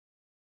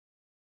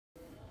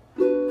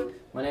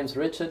My name's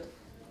Richard,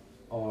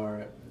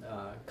 or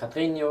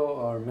Katrinho,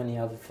 or many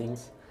other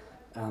things,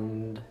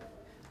 and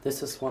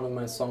this is one of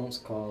my songs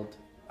called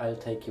I'll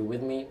Take You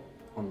With Me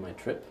on My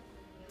Trip,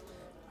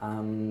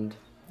 and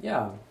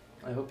yeah,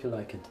 I hope you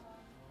like it.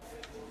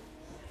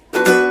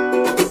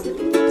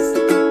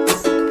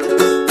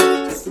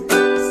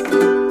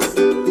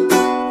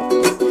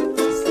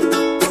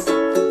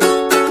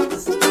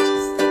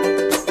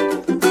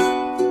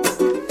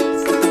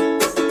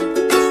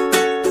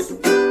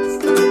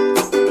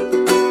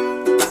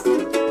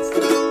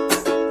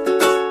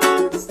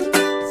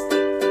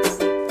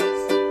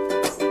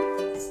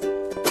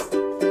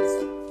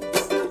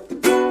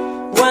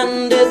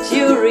 When did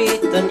you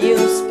read the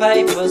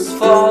newspapers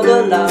for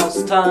the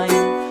last time?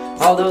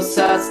 All those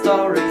sad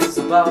stories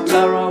about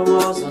terror,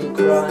 wars and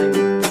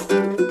crime.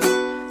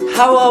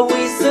 How are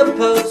we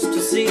supposed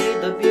to see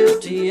the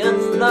beauty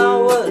in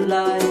our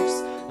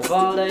lives if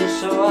all they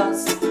show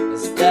us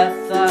is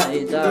death?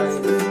 I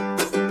dive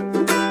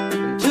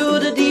into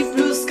the deep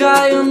blue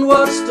sky and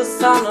watch the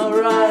sun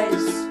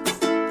arise.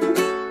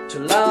 To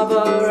love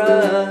our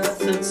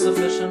earth, it's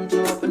sufficient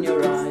to open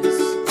your eyes.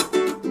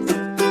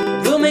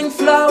 Blooming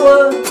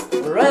flower,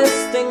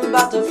 resting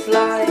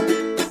butterfly,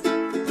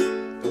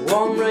 the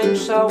warm rain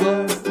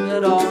shower,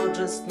 it all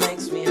just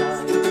makes me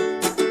high.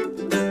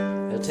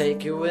 I'll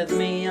take you with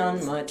me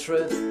on my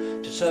trip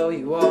to show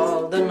you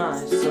all the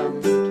nice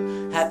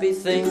and happy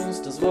things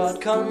this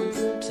world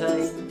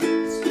contains.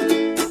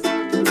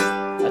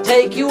 I'll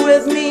take you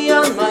with me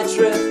on my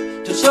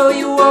trip to show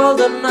you all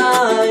the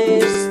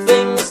nice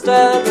things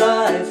that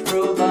life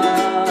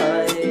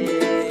provides.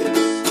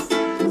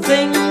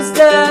 Things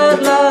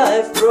that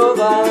life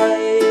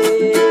provides.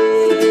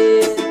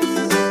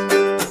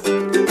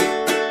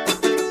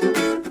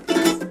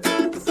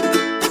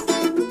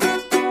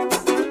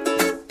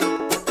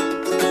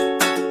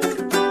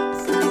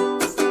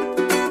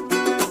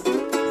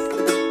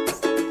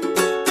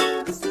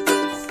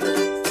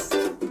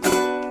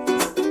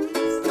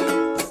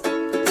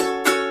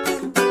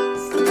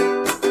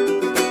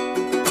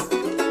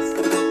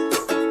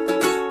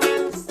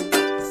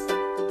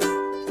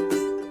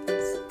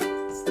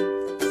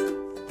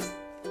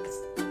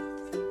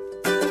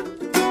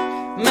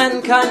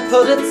 Mankind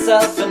put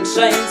itself in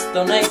chains,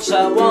 though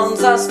nature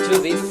wants us to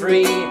be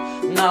free.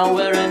 Now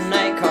we're in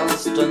a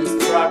constant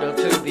struggle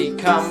to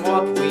become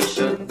what we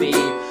should be.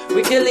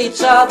 We kill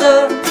each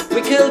other,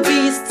 we kill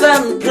beasts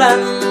and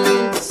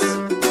plants.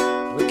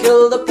 We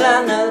kill the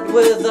planet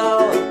with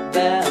our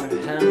bare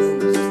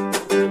hands.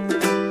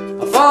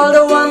 Of all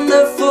the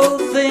wonderful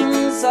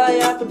things I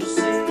happen to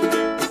see,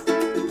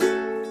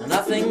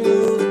 nothing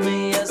moved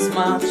me as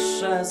much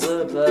as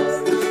a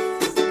bird.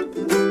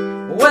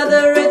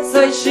 Whether it's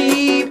a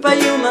sheep, a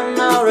human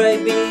or a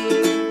bee,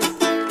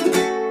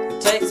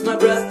 it takes my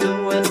breath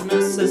to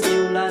witness as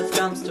new life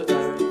comes to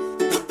earth.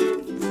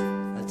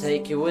 I'll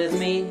take you with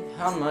me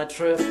on my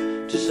trip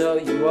to show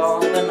you all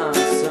the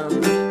nice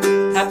and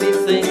happy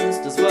things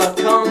this world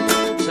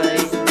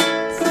contains.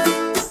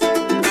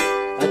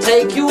 I'll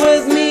take you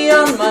with me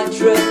on my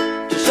trip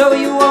to show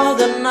you all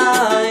the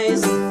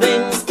nice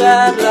things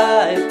that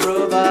life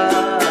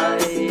provides.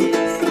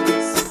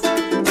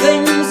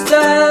 Things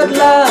that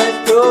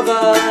life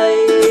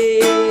provides.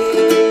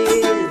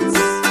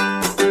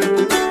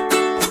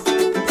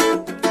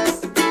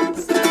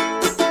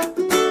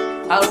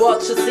 I'll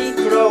watch a seed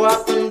grow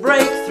up and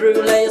break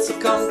through layers of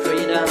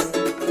concrete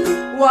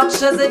and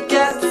watch as it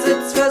gets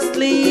its first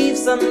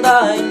leaves. And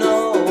I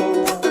know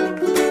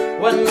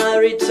when I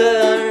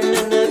return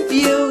in a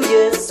few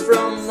years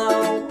from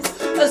now,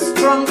 a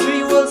strong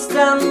tree will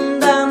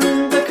stand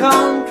and the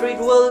concrete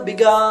will be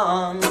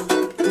gone.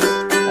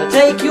 I'll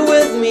take you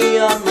with me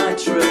on my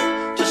trip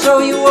to show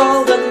you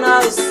all the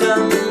nice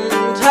and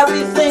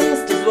happy things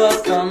this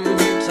world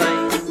contains.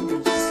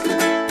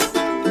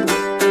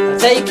 I'll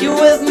take you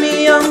with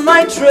me on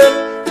my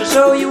trip to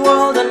show you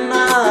all the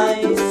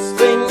nice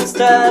things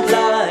that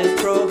life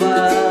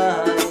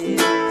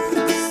provides.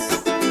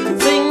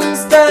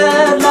 Things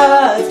that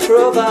life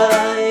provides.